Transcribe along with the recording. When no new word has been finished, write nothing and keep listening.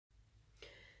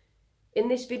In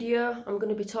this video, I'm going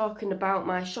to be talking about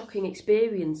my shocking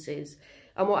experiences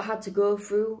and what I had to go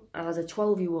through as a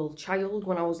 12-year-old child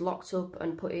when I was locked up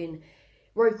and put in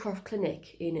Roycroft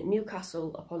Clinic in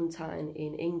Newcastle upon Tyne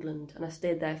in England, and I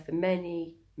stayed there for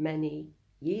many, many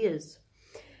years.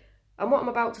 And what I'm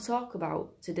about to talk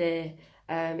about today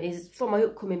is from my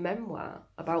upcoming memoir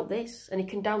about this, and you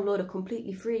can download a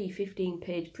completely free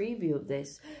 15-page preview of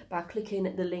this by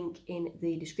clicking the link in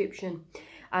the description.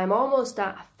 I'm almost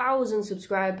at 1,000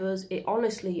 subscribers. It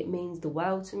honestly means the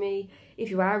world to me. If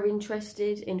you are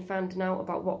interested in finding out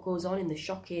about what goes on in the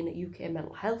shocking UK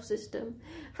mental health system,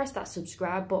 press that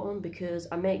subscribe button, because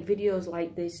I make videos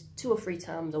like this 2 or 3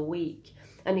 times a week,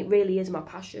 and it really is my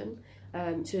passion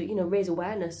to raise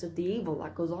awareness of the evil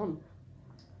that goes on.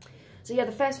 So yeah,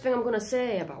 the first thing I'm going to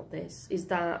say about this is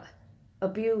that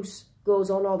abuse goes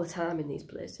on all the time in these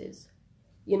places.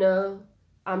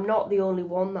 I'm not the only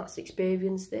one that's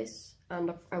experienced this,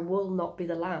 and I will not be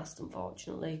the last,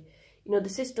 unfortunately. The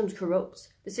system's corrupt,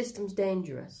 the system's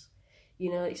dangerous.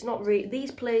 It's not really,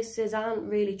 these places aren't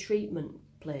really treatment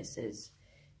places.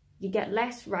 You get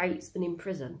less rights than in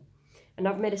prison. And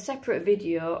I've made a separate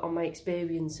video on my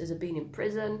experiences of being in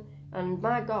prison, and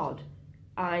my God,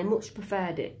 I much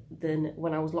preferred it than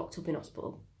when I was locked up in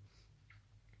hospital.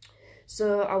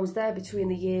 So I was there between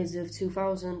the years of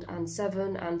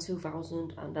 2007 and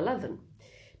 2011,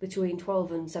 between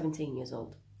 12 and 17 years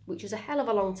old, which is a hell of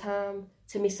a long time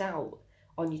to miss out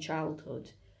on your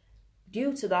childhood.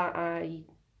 Due to that,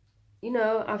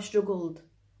 I've struggled,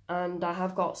 and I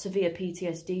have got severe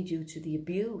PTSD due to the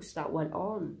abuse that went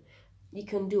on. You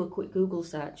can do a quick Google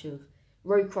search of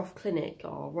Roycroft Clinic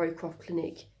or Roycroft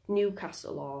Clinic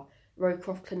Newcastle or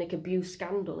Roycroft Clinic abuse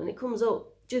scandal, and it comes up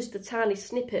just a tiny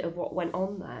snippet of what went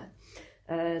on there.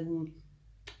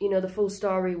 The full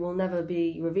story will never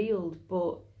be revealed,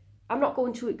 but I'm not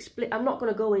going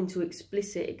to go into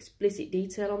explicit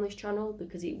detail on this channel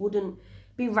because it wouldn't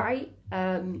be right.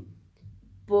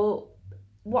 But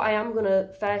what I am going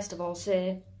to first of all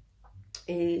say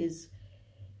is,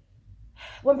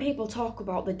 when people talk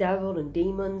about the devil and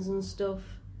demons and stuff,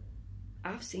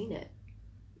 I've seen it.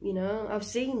 I've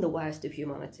seen the worst of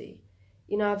humanity.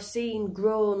 I've seen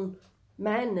grown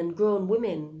men and grown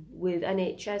women with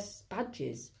NHS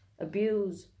badges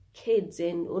abuse kids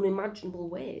in unimaginable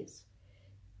ways.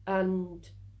 And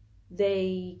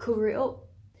they cover it up.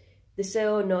 They say,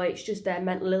 oh no, it's just their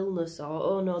mental illness, or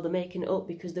oh no, they're making it up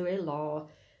because they're ill, or,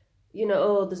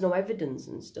 oh, there's no evidence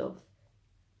and stuff.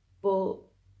 But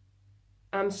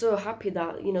I'm so happy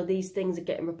that, these things are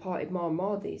getting reported more and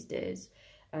more these days.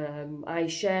 I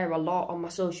share a lot on my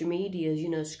social medias,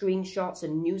 screenshots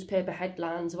and newspaper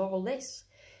headlines of all this.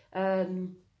 The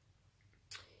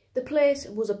place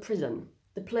was a prison.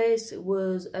 The place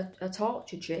was a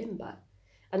torture chamber.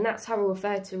 And that's how I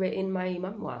refer to it in my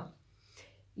memoir.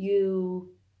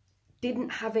 You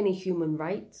didn't have any human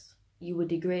rights. You were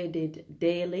degraded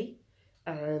daily.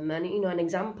 And an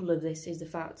example of this is the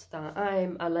fact that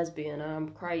I'm a lesbian, and I'm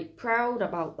quite proud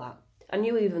about that. I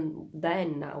knew even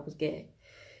then that I was gay.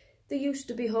 They used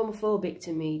to be homophobic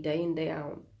to me day in, day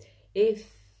out. If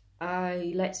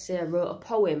let's say I wrote a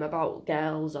poem about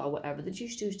girls or whatever, they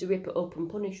just used to rip it up and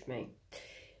punish me.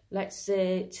 Let's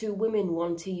say 2 women were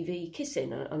on TV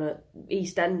kissing on a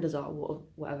EastEnders or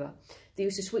whatever. They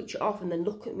used to switch it off and then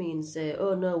look at me and say,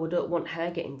 oh no, I don't want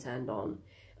her getting turned on.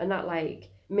 And that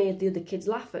made the other kids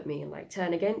laugh at me and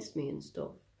turn against me and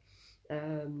stuff.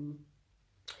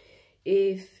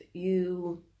 If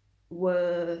you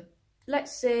were,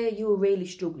 let's say you were really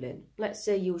struggling. Let's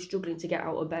say you were struggling to get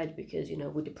out of bed because,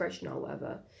 with depression or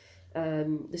whatever.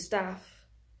 The staff,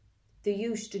 they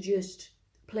used to just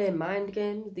play mind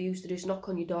games. They used to just knock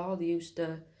on your door. They used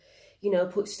to,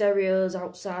 put stereos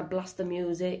outside, blast the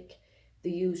music. They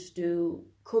used to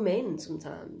come in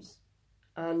sometimes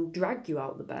and drag you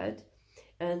out of the bed.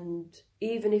 And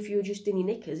even if you were just in your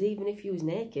knickers, even if you was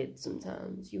naked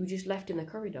sometimes, you were just left in the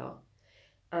corridor.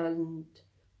 And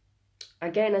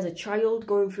again, as a child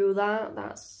going through that,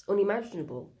 that's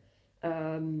unimaginable.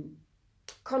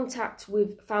 Contact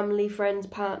with family, friends,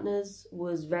 partners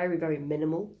was very, very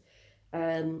minimal.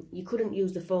 You couldn't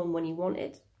use the phone when you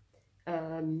wanted.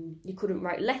 You couldn't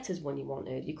write letters when you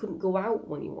wanted. You couldn't go out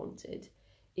when you wanted.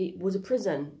 It was a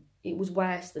prison. It was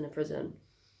worse than a prison.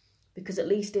 Because at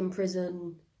least in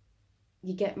prison,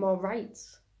 you get more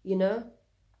rights, You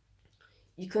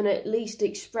can at least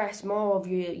express more of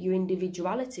your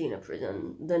individuality in a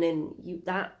prison than in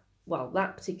that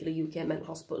particular UK mental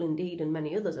hospital, indeed, and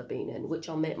many others I've been in, which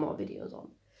I'll make more videos on.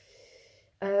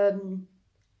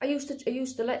 I used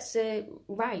to, let's say,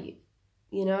 write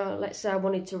you know, let's say I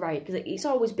wanted to write, because it's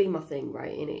always been my thing,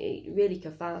 writing. It's really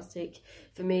cathartic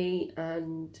for me,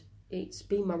 and it's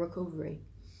been my recovery.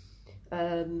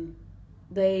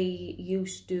 They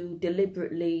used to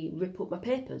deliberately rip up my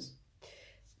papers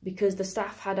because the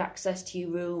staff had access to your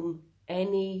room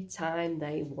any time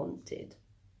they wanted.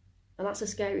 And that's a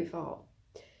scary thought.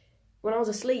 When I was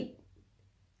asleep,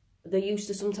 they used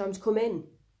to sometimes come in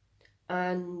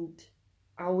and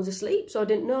I was asleep, so I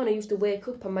didn't know, and I used to wake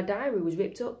up and my diary was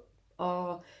ripped up,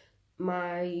 or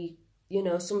my, you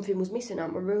know, something was missing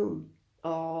out my room,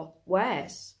 or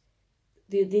worse,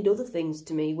 they did other things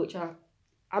to me, which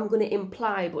I'm going to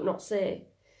imply but not say.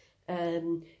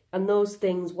 And those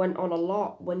things went on a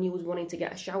lot when you was wanting to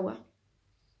get a shower.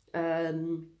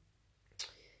 You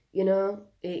know,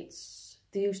 they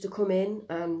used to come in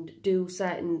and do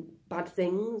certain bad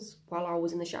things while I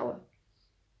was in the shower.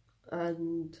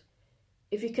 And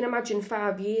if you can imagine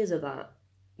 5 years of that,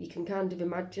 you can kind of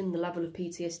imagine the level of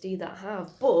PTSD that I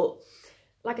have. But,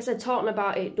 like I said, talking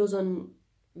about it doesn't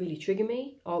really trigger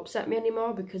me or upset me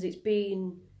anymore, because it's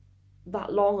been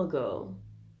that long ago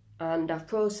and I've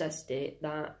processed it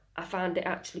that I find it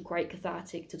actually quite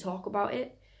cathartic to talk about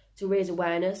it, to raise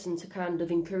awareness and to kind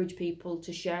of encourage people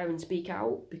to share and speak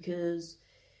out, because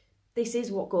this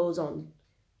is what goes on.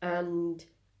 And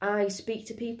I speak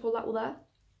to people that were there,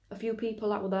 a few people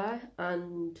that were there,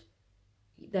 and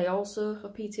they also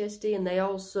have PTSD, and they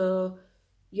also,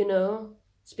 you know,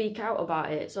 speak out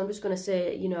about it. So I'm just going to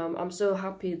say, you know, I'm so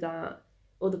happy that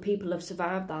other people have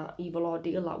survived that evil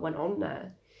ordeal that went on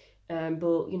there.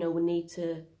 But, you know, we need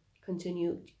to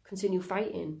continue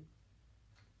fighting.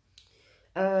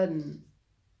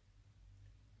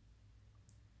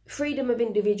 Freedom of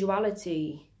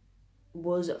individuality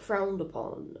was frowned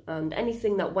upon, and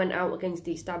anything that went out against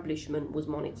the establishment was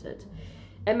monitored.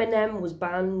 Eminem was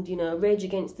banned, you know, Rage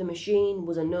Against the Machine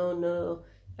was a no-no,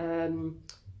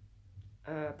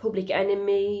 Public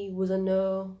Enemy was a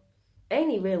no.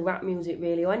 Any real rap music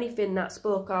really, or anything that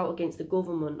spoke out against the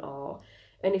government, or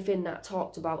anything that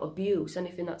talked about abuse,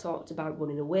 anything that talked about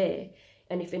running away,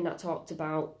 anything that talked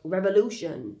about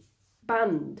revolution,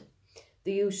 banned.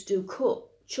 They used to cut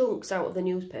chunks out of the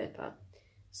newspaper.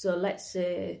 So let's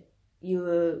say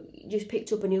you just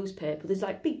picked up a newspaper, there's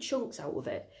like big chunks out of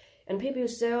it. And people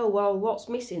used to say, oh, well, what's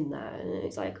missing there? And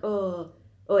it's like, oh,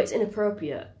 it's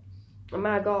inappropriate. And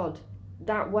my God,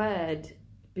 that word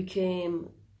became,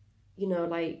 you know,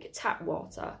 like tap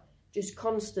water, just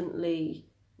constantly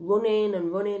running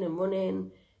and running and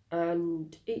running.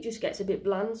 And it just gets a bit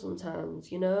bland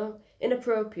sometimes, you know?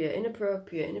 Inappropriate,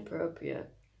 inappropriate, inappropriate.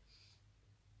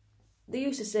 They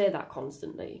used to say that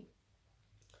constantly.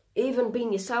 Even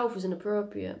being yourself was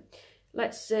inappropriate.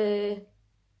 Let's say,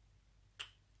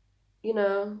 you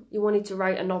know, you wanted to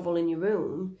write a novel in your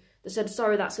room. They said,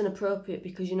 sorry, that's inappropriate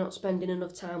because you're not spending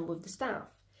enough time with the staff.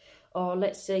 Or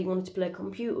let's say you wanted to play a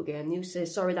computer game. You say,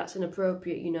 sorry, that's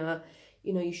inappropriate, you know,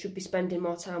 you should be spending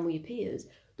more time with your peers.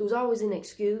 There was always an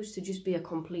excuse to just be a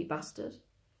complete bastard.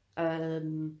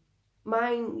 You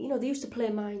know, they used to play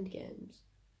mind games,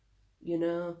 you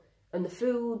know, and the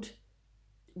food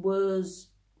was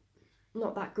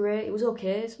not that great. It was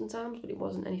okay sometimes, but it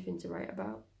wasn't anything to write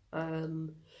about.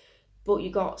 But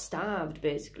you got starved,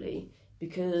 basically,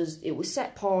 because it was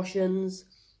set portions,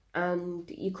 and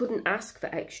you couldn't ask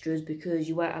for extras because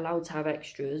you weren't allowed to have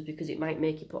extras because it might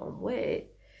make you put on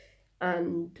weight.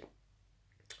 And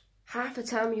half the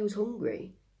time you was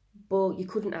hungry, but you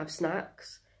couldn't have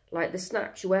snacks. Like, the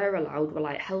snacks you were allowed were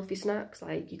like healthy snacks.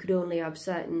 Like, you could only have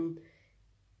certain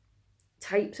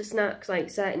types of snacks, like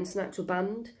certain snacks were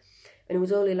banned, and it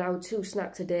was only allowed 2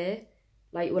 snacks a day.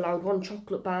 Like, you were allowed 1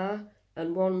 chocolate bar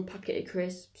and 1 packet of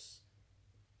crisps.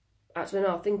 Actually,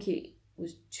 no, I think it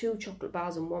was 2 chocolate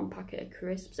bars and 1 packet of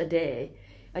crisps a day,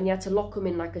 and you had to lock them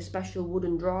in like a special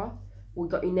wooden drawer. We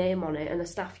got your name on it, and the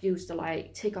staff used to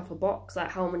like tick off a box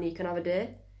like how many you can have a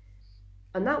day.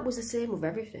 And that was the same with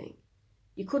everything.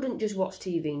 You couldn't just watch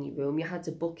TV in your room, you had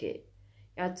to book it.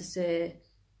 You had to say,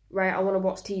 right, I want to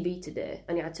watch TV today,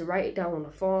 and you had to write it down on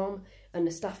a form, and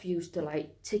the staff used to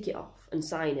like tick it off and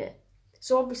sign it.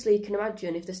 So obviously you can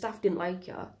imagine if the staff didn't like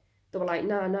you, they were like,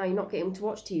 nah, you're not getting to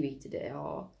watch TV today,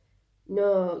 or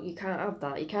no, you can't have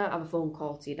that, you can't have a phone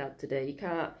call to your dad today, you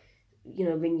can't, you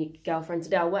know, ring your girlfriend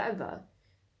today, or whatever.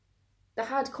 They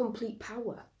had complete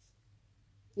power,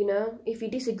 you know. If you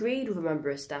disagreed with a member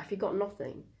of staff, you got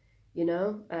nothing, you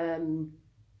know.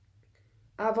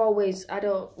 I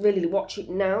don't really watch it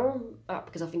now,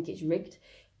 because I think it's rigged,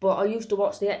 but I used to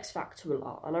watch The X Factor a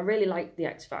lot, and I really liked The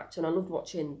X Factor, and I loved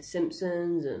watching The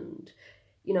Simpsons and,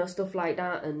 you know, stuff like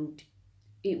that. And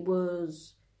it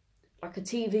was like a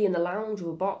TV in the lounge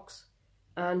with a box,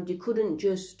 and you couldn't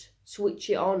just switch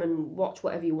it on and watch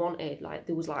whatever you wanted. Like,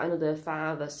 there was like another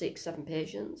 5 or 6, 7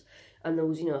 patients, and there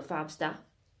was, you know, 5 staff.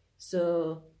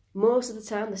 So most of the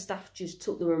time the staff just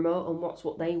took the remote and watched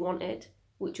what they wanted,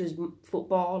 which was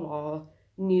football or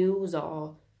news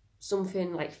or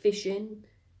something like fishing.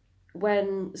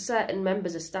 When certain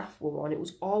members of staff were on, it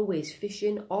was always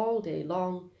fishing all day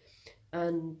long,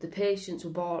 and the patients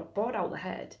were bored out the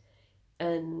head.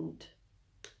 And,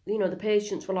 you know, the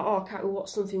patients were like, oh, can't we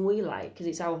watch something we like because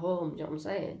it's our home, you know what I'm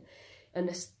saying? And,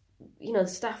 you know, the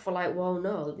staff were like, well,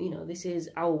 no, you know, this is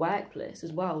our workplace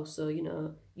as well, so, you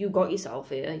know, you got yourself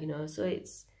here, you know, so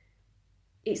it's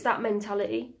that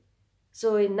mentality.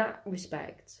 So in that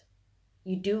respect,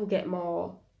 you do get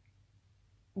more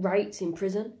rights in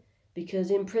prison,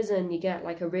 because in prison you get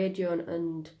like a radio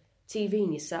and TV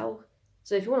in your cell.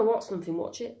 So if you want to watch something,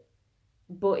 watch it.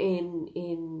 But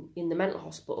in the mental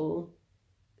hospital,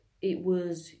 it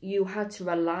was, you had to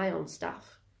rely on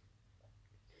staff.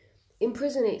 In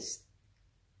prison,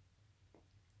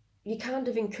 you're kind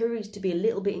of encouraged to be a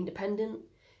little bit independent.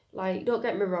 Like, don't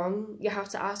get me wrong, you have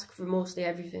to ask for mostly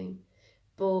everything,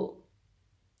 but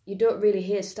you don't really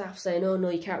hear staff saying, oh no,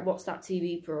 you can't watch that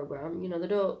TV programme. You know, they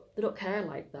don't care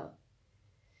like that.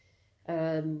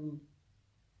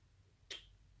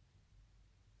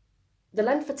 The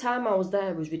length of time I was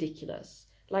there was ridiculous.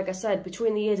 Like I said,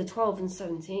 between the years of 12 and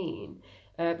 17,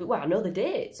 but well, I know the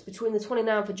dates, between the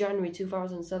 29th of January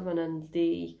 2007 and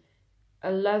the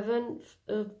 11th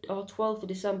of, or 12th of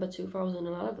December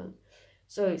 2011.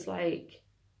 So it's like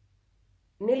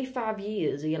nearly 5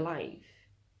 years of your life.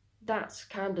 That's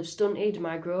kind of stunted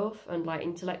my growth and like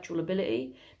intellectual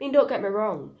ability. I mean, don't get me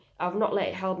wrong, I've not let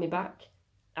it hold me back.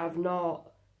 I've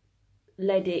not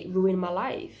let it ruin my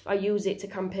life. I use it to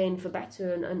campaign for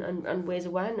better and raise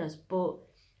awareness, but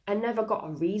I never got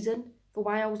a reason for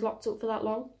why I was locked up for that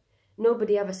long.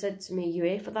 Nobody ever said to me, you're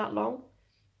here for that long,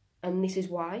 and this is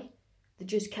why. They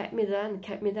just kept me there and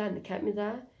kept me there and they kept me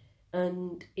there.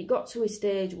 And it got to a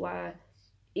stage where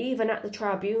even at the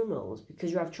tribunals,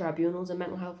 because you have tribunals in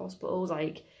mental health hospitals,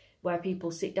 like where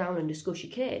people sit down and discuss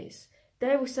your case,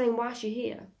 they were saying, why is she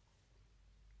here?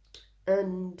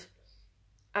 And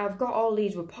I've got all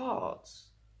these reports,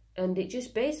 and it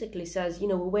just basically says, you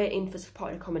know, we're waiting for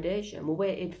supported accommodation, we're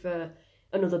waiting for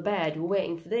another bed, we're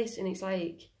waiting for this, and it's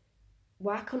like,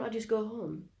 why can't I just go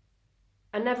home?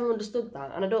 I never understood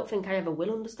that, and I don't think I ever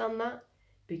will understand that,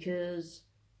 because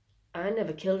I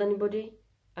never killed anybody.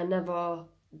 I never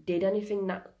did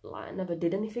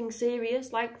anything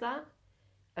serious like that.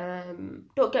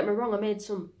 Don't get me wrong, I made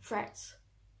some threats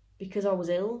because I was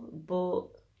ill, but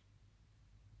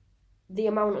the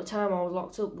amount of time I was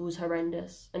locked up was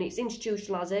horrendous, and it's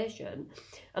institutionalisation, and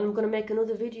I'm going to make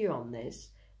another video on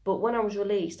this. But when I was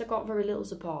released, I got very little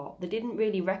support. They didn't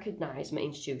really recognise my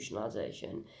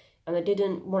institutionalisation, and they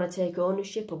didn't want to take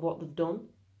ownership of what they've done,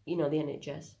 you know, the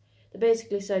NHS. They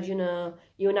basically said, you know,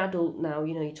 you're an adult now,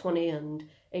 you know, you're 20 and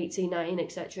 18, 19,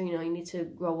 etc. You know, you need to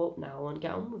grow up now and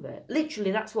get on with it.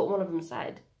 Literally, that's what one of them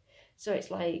said. So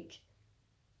it's like,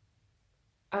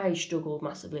 I struggled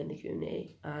massively in the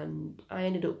community, and I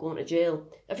ended up going to jail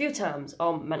a few times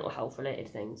on mental health related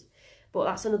things. But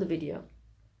that's another video.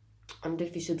 And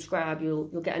if you subscribe, you'll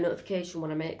get a notification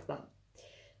when I make that.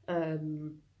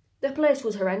 The place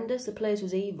was horrendous, the place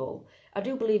was evil. I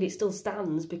do believe it still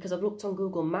stands because I've looked on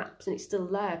Google Maps and it's still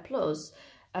there. Plus,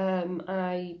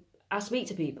 I speak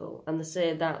to people and they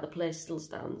say that the place still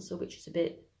stands, so which is a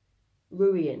bit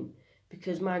worrying,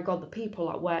 because my God, the people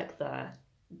that work there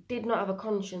did not have a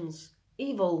conscience.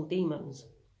 Evil demons.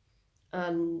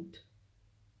 And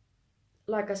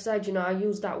like I said, you know, I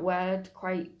use that word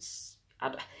quite.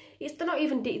 They're not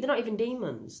even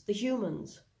demons. They're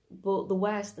humans, but they're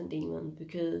worse than demons,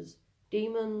 because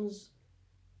demons,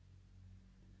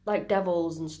 like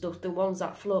devils and stuff, the ones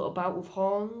that float about with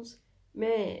horns,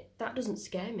 mate, that doesn't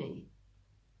scare me.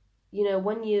 You know,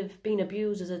 when you've been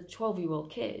abused as a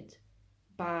 12-year-old kid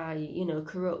by, you know,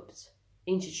 corrupt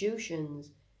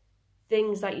institutions,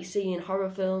 things that you see in horror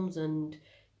films and,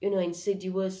 you know,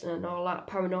 Insidious and all that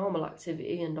paranormal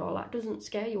activity and all that doesn't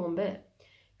scare you one bit.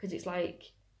 Because it's like,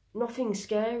 nothing's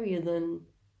scarier than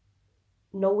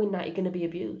knowing that you're going to be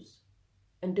abused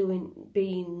and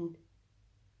being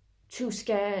too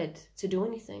scared to do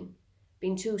anything,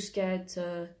 being too scared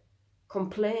to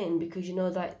complain because you know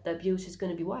that the abuse is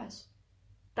going to be worse.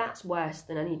 That's worse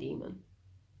than any demon,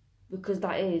 because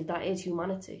that is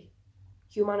humanity.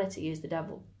 Humanity is the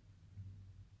devil.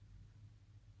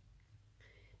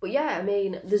 But yeah, I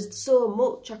mean, there's so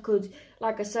much I could,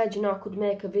 like I said, you know, I could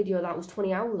make a video that was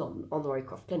 20 hours on the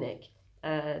Roycroft Clinic.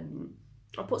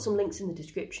 I'll put some links in the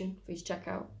description for you to check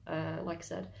out. Like I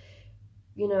said,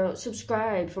 you know,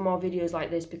 subscribe for more videos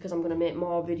like this, because I'm going to make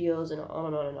more videos and on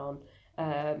and on and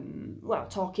on. Well,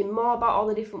 talking more about all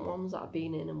the different ones that I've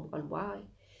been in and why.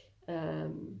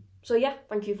 So yeah,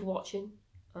 thank you for watching,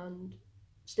 and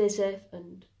stay safe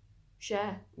and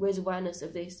share, raise awareness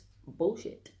of this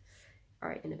bullshit.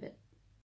 Alright, in a bit.